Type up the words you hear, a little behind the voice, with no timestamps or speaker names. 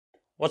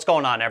What's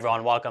going on,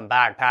 everyone? Welcome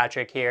back.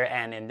 Patrick here,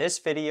 and in this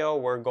video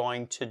we're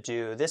going to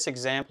do this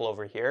example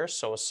over here.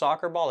 So a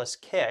soccer ball is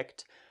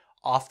kicked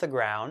off the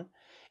ground.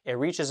 It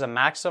reaches a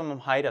maximum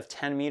height of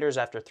 10 meters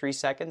after 3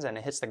 seconds and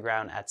it hits the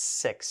ground at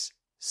 6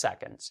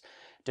 seconds.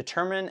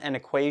 Determine an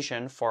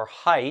equation for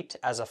height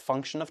as a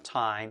function of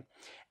time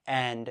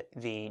and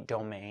the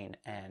domain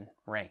and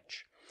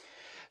range.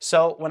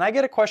 So when I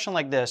get a question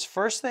like this,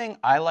 first thing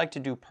I like to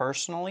do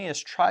personally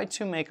is try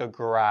to make a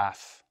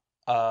graph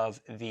of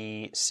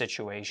the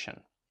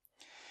situation.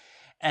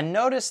 And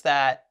notice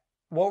that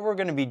what we're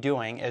going to be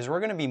doing is we're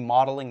going to be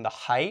modeling the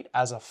height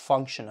as a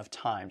function of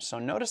time. So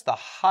notice the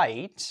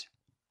height,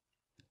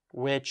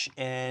 which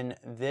in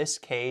this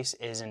case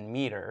is in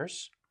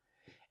meters,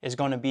 is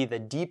going to be the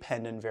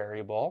dependent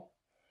variable,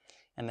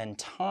 and then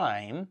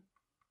time,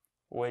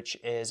 which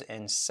is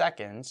in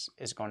seconds,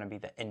 is going to be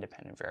the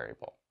independent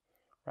variable,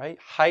 right?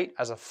 Height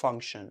as a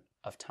function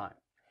of time.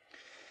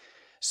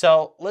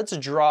 So let's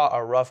draw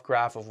a rough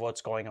graph of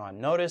what's going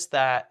on. Notice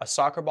that a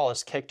soccer ball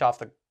is kicked off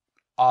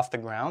the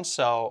ground.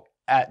 So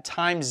at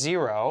time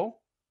 0,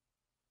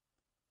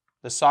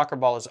 the soccer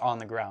ball is on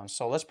the ground.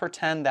 So let's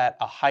pretend that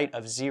a height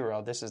of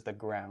 0, this is the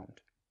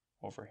ground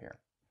over here.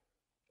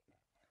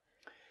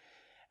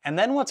 And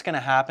then what's going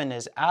to happen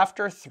is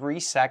after 3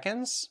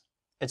 seconds,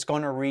 it's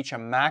going to reach a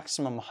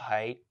maximum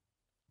height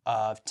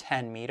of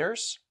 10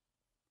 meters.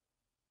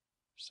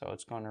 So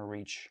it's going to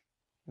reach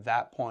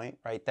that point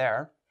right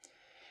there.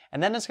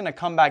 And then it's going to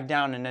come back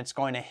down and it's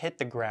going to hit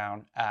the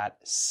ground at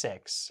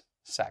 6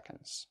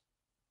 seconds.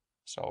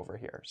 So over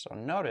here. So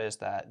notice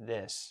that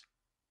this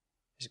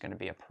is going to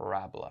be a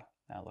parabola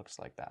that looks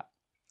like that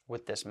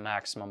with this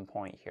maximum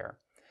point here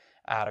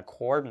at a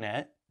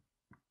coordinate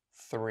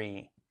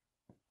 3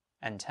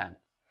 and 10.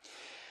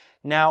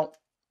 Now,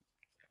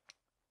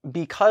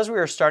 because we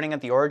were starting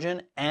at the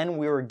origin and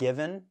we were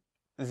given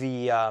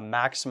the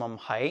maximum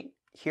height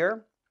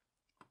here,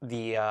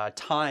 the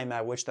time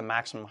at which the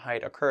maximum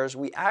height occurs,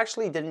 we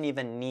actually didn't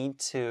even need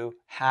to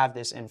have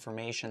this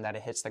information that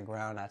it hits the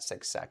ground at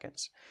 6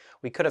 seconds.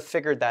 We could have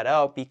figured that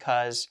out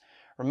because,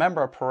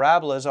 remember, a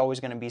parabola is always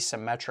going to be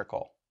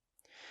symmetrical.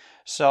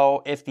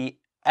 So if the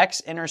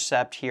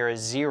x-intercept here is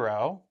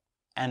 0,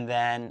 and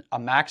then a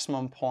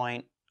maximum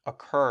point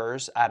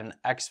occurs at an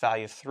x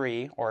value of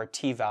 3, or a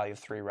t value of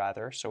 3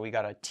 rather, so we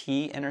got a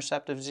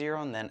t-intercept of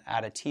 0, and then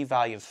at a t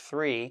value of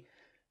 3,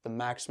 the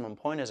maximum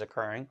point is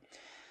occurring,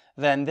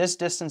 then this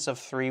distance of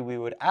 3, we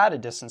would add a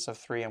distance of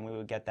 3 and we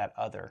would get that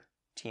other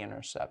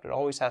t-intercept. It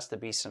always has to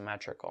be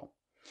symmetrical.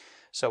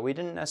 So we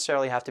didn't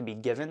necessarily have to be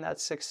given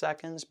that 6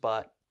 seconds,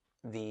 but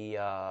the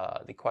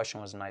question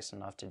was nice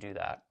enough to do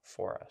that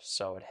for us.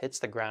 So it hits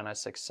the ground at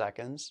 6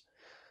 seconds,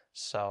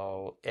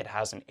 so it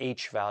has an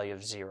h value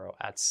of 0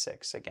 at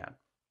 6 again.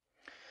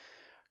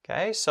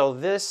 Okay, so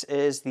this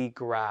is the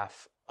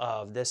graph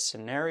of this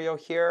scenario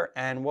here,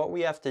 and what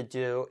we have to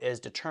do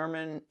is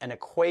determine an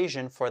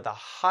equation for the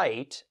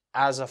height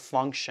as a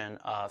function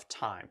of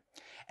time.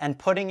 And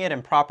putting it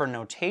in proper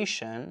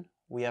notation,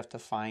 we have to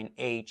find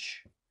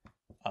h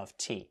of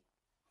t,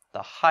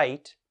 the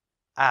height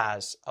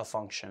as a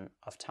function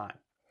of time.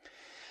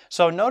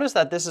 So notice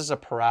that this is a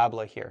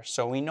parabola here.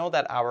 So we know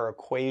that our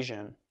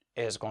equation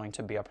is going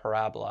to be a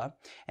parabola.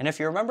 And if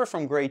you remember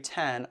from grade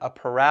 10, a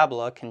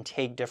parabola can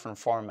take different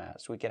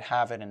formats. We could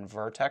have it in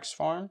vertex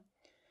form,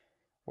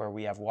 where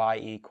we have y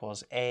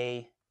equals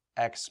a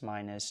x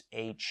minus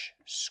h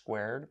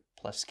squared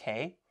plus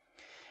k.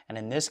 And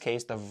in this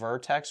case, the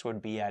vertex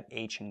would be at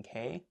h and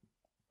k.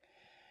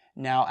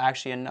 Now,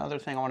 actually, another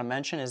thing I want to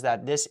mention is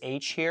that this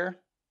h here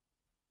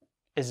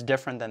is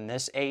different than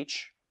this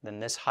h, than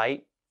this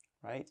height,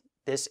 right?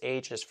 This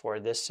h is for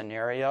this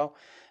scenario.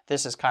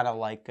 This is kind of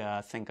like,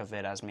 think of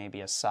it as maybe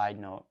a side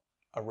note,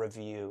 a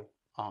review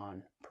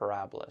on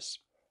parabolas,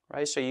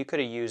 right? So you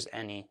could have used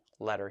any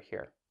letter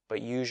here,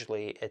 but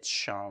usually it's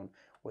shown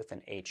with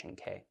an h and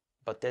k.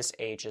 But this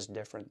h is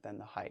different than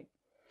the height,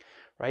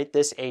 right?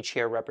 This h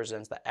here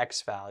represents the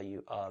x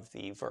value of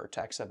the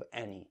vertex of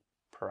any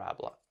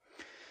parabola.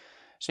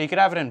 So you could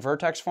have it in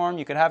vertex form.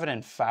 You could have it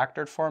in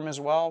factored form as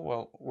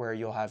well, where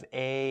you'll have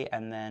a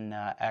and then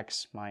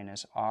x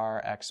minus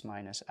r, x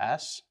minus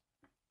s,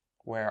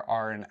 where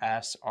r and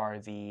s are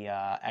the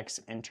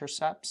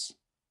x-intercepts.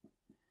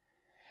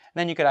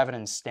 Then you could have it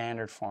in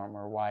standard form,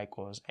 where y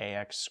equals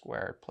ax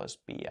squared plus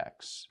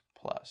bx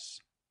plus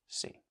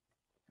c.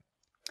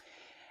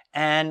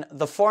 And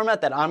the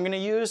format that I'm going to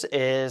use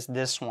is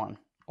this one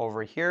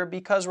over here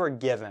because we're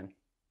given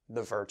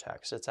the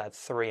vertex. It's at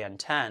 3 and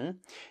 10.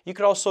 You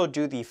could also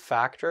do the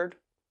factored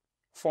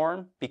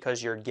form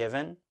because you're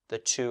given the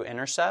 2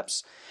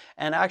 intercepts.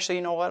 And actually,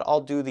 you know what? I'll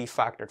do the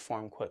factored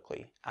form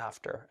quickly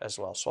after as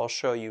well. So I'll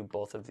show you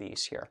both of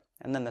these here.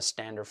 And then the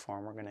standard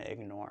form we're going to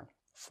ignore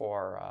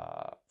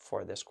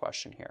for this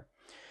question here.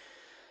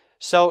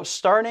 So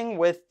starting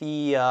with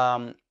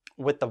the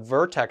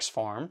vertex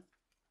form,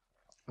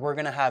 we're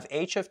going to have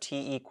h of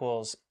t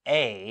equals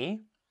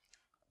a,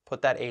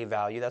 put that A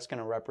value. That's going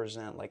to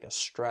represent like a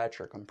stretch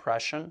or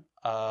compression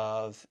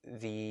of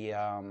the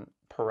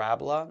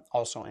parabola,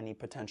 also any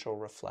potential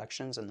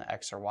reflections in the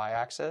X or Y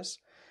axis.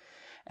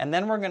 And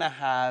then we're going to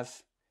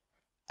have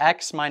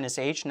X minus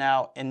H.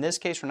 Now, in this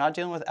case, we're not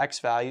dealing with X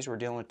values, we're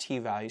dealing with T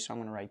values. So I'm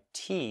going to write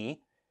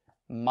T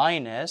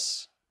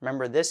minus,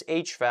 remember this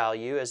H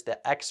value is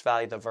the X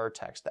value of the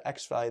vertex. The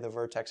X value of the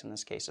vertex in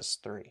this case is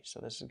 3. So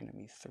this is going to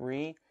be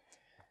 3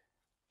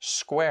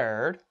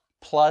 squared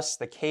plus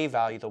the K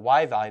value, the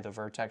Y value of the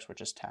vertex, which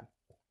is 10.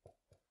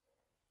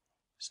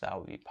 So that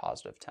would be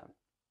positive 10.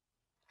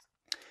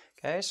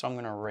 Okay, so I'm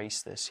going to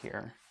erase this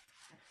here.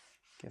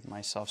 Give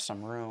myself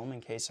some room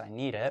in case I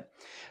need it.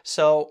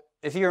 So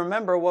if you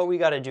remember, what we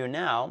got to do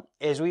now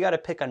is we got to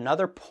pick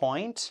another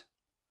point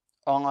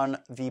on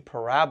the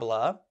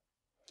parabola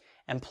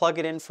and plug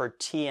it in for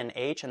T and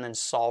H and then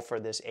solve for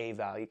this A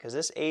value, because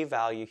this A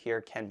value here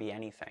can be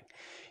anything.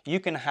 You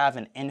can have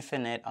an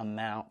infinite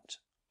amount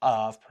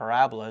of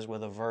parabolas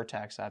with a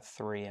vertex at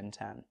 3 and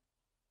 10.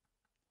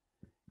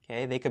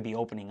 Okay, they could be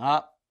opening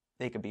up,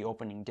 they could be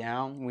opening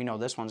down. We know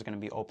this one's going to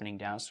be opening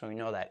down, so we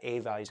know that A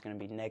value is going to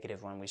be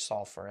negative when we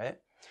solve for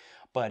it.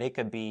 But it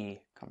could be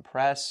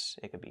compressed,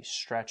 it could be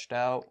stretched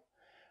out,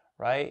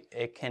 right?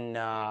 It can,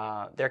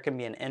 there can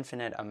be an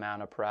infinite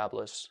amount of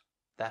parabolas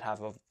that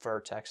have a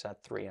vertex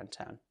at 3 and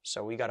 10.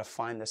 So we got to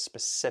find the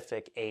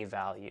specific A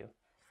value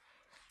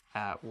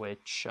at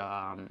which,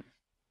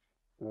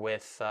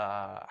 with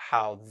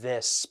how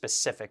this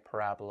specific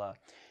parabola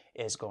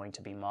is going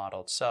to be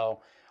modeled.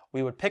 So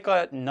we would pick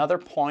another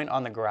point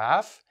on the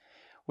graph.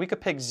 We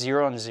could pick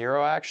 0 and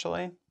 0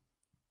 actually.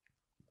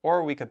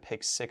 Or we could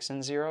pick 6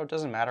 and 0. It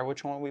doesn't matter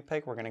which one we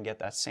pick. We're going to get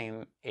that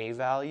same A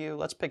value.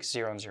 Let's pick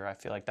 0 and 0. I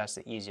feel like that's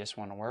the easiest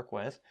one to work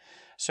with.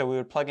 So we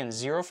would plug in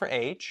 0 for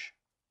H,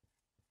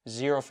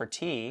 0 for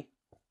T.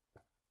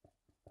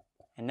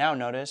 And now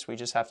notice we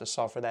just have to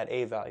solve for that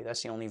A value.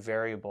 That's the only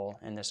variable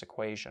in this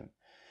equation.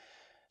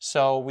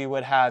 So we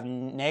would have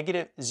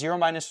negative 0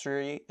 minus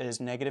 3 is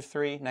negative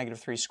 3. Negative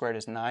 3 squared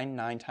is 9.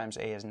 9 times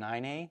A is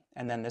 9A.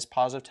 And then this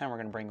positive 10 we're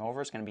going to bring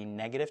over. It's going to be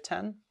negative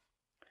 10.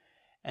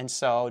 And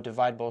so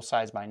divide both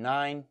sides by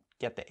 9,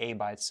 get the A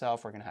by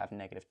itself, we're going to have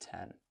negative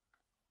 10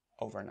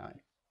 over 9.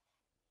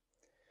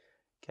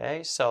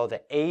 Okay, so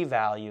the A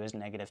value is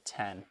negative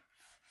 10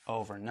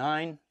 over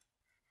 9.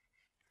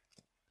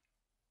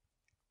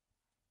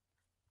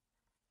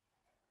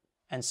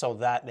 And so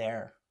that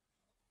there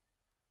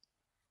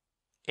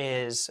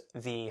is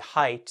the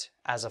height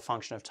as a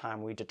function of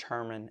time. We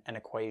determine an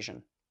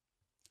equation,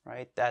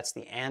 right? That's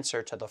the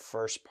answer to the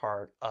first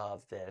part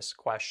of this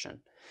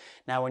question.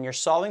 Now, when you're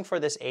solving for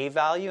this A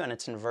value and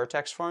it's in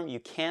vertex form, you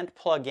can't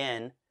plug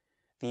in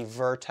the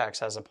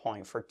vertex as a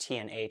point for T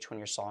and H when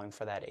you're solving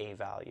for that A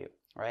value,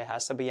 right? It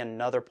has to be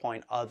another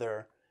point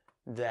other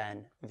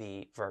than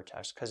the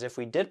vertex. Because if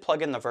we did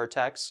plug in the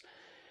vertex,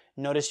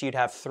 notice you'd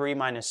have 3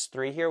 minus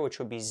 3 here, which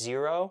would be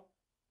 0.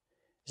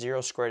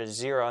 0 squared is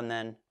 0, and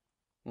then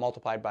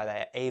multiplied by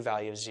the A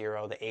value of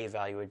 0, the A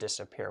value would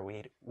disappear.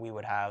 We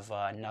would have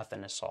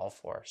nothing to solve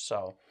for.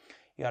 So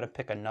you got to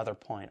pick another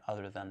point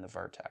other than the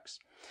vertex.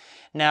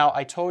 Now,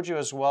 I told you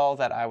as well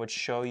that I would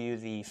show you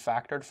the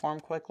factored form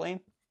quickly.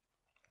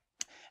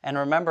 And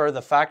remember,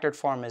 the factored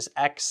form is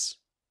x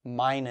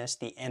minus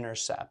the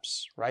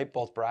intercepts, right?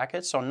 Both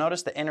brackets. So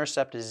notice the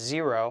intercept is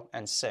 0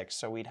 and 6.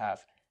 So we'd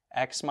have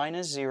x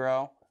minus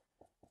 0,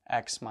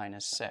 x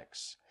minus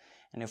 6.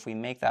 And if we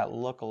make that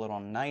look a little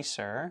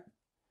nicer,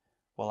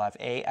 we'll have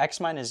x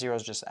minus 0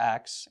 is just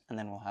x, and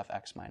then we'll have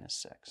x minus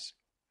 6.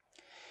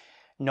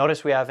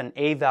 Notice we have an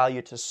A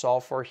value to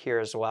solve for here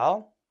as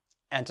well.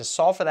 And to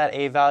solve for that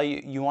A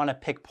value, you want to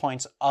pick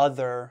points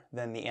other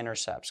than the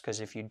intercepts, because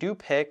if you do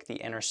pick the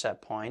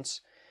intercept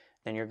points,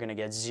 then you're going to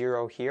get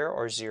 0 here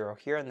or 0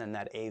 here, and then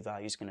that A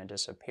value is going to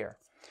disappear.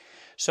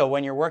 So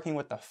when you're working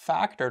with the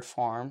factored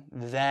form,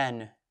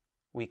 then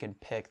we can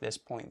pick this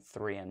point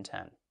 3 and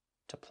 10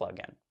 to plug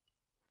in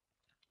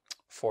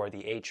for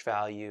the H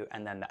value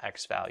and then the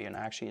X value. And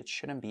actually, it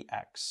shouldn't be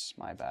X,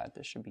 my bad.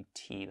 This should be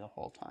T the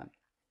whole time.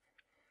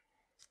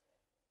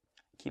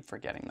 Keep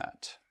forgetting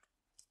that.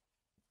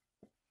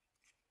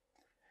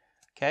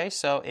 Okay,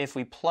 so if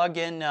we plug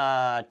in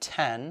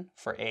 10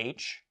 for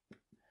H,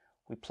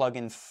 we plug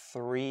in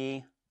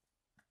 3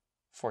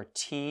 for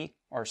T,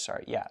 or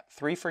sorry, yeah,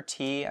 3 for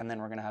T, and then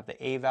we're going to have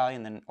the A value,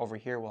 and then over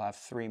here we'll have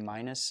 3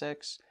 minus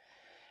 6.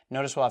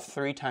 Notice we'll have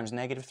 3 times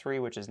negative 3,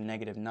 which is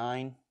negative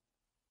 9,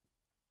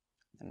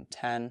 and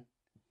 10,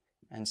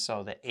 and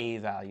so the A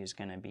value is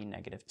going to be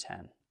negative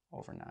 10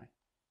 over 9.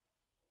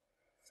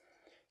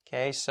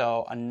 Okay,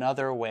 so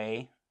another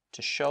way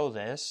to show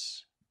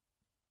this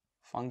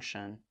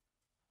function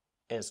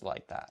is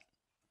like that.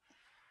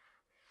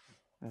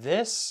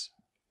 This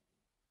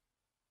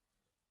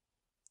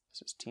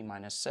is T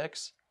minus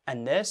 6,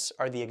 and this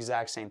are the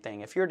exact same thing.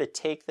 If you were to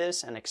take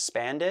this and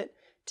expand it,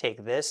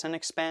 take this and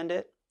expand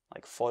it,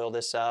 like FOIL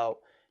this out,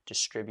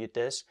 distribute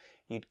this,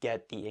 you'd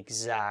get the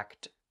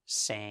exact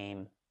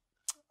same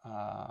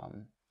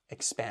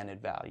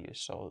expanded values.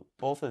 So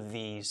both of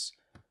these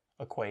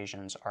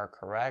equations are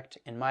correct.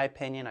 In my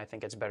opinion, I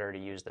think it's better to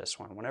use this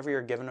one. Whenever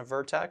you're given a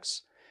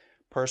vertex,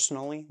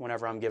 personally,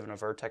 whenever I'm given a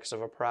vertex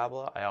of a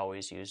parabola, I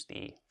always use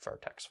the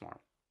vertex form.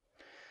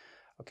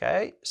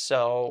 Okay,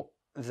 so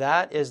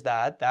that is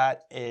that.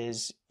 That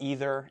is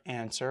either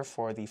answer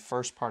for the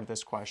first part of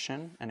this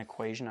question, an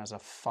equation as a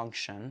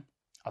function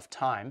of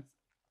time.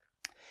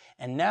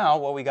 And now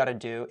what we got to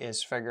do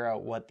is figure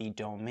out what the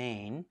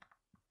domain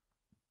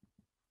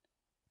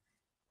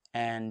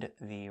and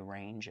the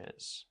range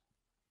is.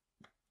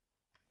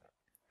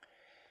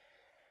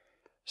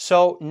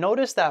 So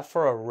notice that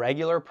for a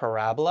regular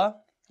parabola,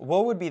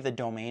 what would be the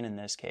domain in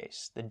this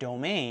case? The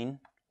domain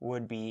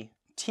would be,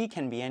 t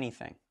can be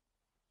anything.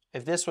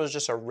 If this was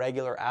just a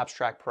regular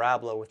abstract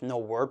parabola with no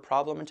word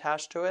problem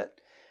attached to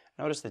it,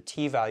 notice the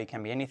t value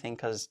can be anything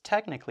because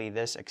technically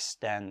this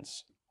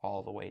extends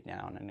all the way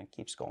down and it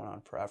keeps going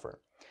on forever.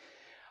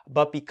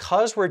 But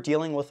because we're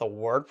dealing with a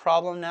word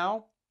problem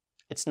now,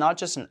 it's not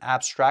just an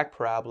abstract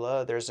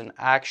parabola, there's an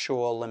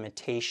actual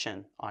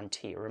limitation on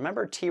t.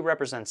 Remember, t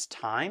represents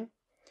time.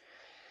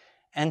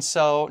 And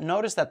so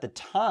notice that the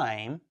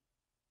time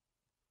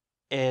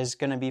is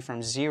going to be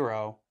from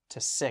 0 to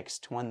 6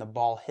 to when the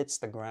ball hits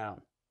the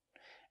ground.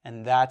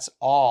 And that's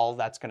all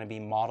that's going to be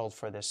modeled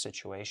for this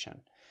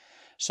situation.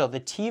 So the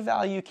t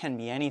value can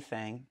be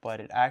anything, but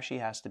it actually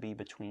has to be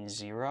between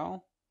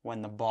 0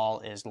 when the ball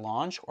is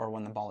launched or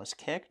when the ball is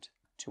kicked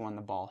to when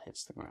the ball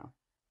hits the ground.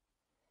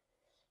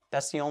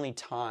 That's the only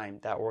time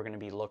that we're going to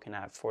be looking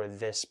at for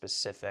this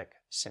specific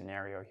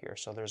scenario here.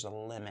 So there's a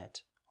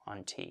limit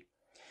on t.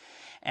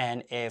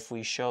 And if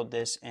we showed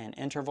this in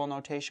interval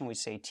notation, we'd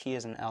say t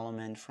is an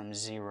element from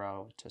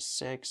 0 to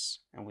 6,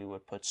 and we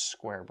would put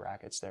square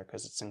brackets there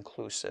because it's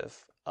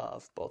inclusive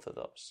of both of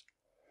those.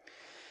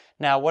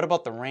 Now, what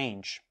about the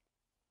range?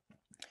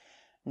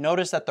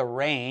 Notice that the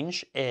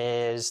range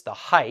is the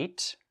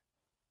height,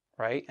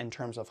 right? In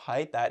terms of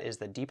height, that is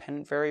the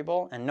dependent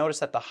variable. And notice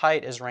that the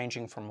height is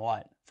ranging from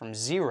what? From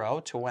 0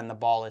 to when the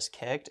ball is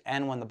kicked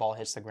and when the ball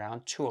hits the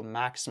ground to a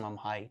maximum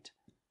height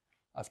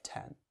of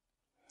 10.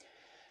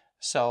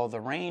 So the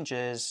range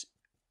is,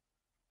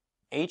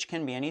 h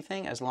can be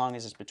anything as long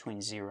as it's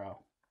between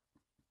 0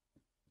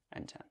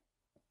 and 10,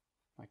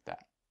 like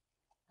that.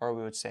 Or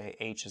we would say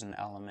h is an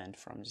element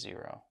from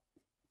 0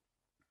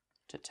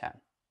 to 10,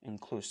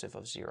 inclusive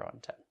of 0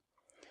 and 10.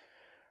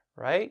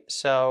 Right?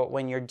 So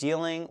when you're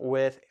dealing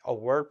with a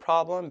word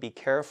problem, be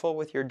careful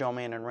with your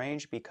domain and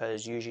range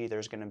because usually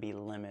there's going to be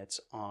limits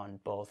on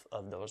both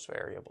of those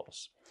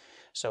variables.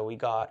 So we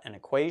got an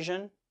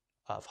equation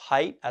of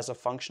height as a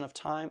function of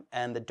time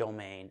and the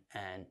domain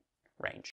and range.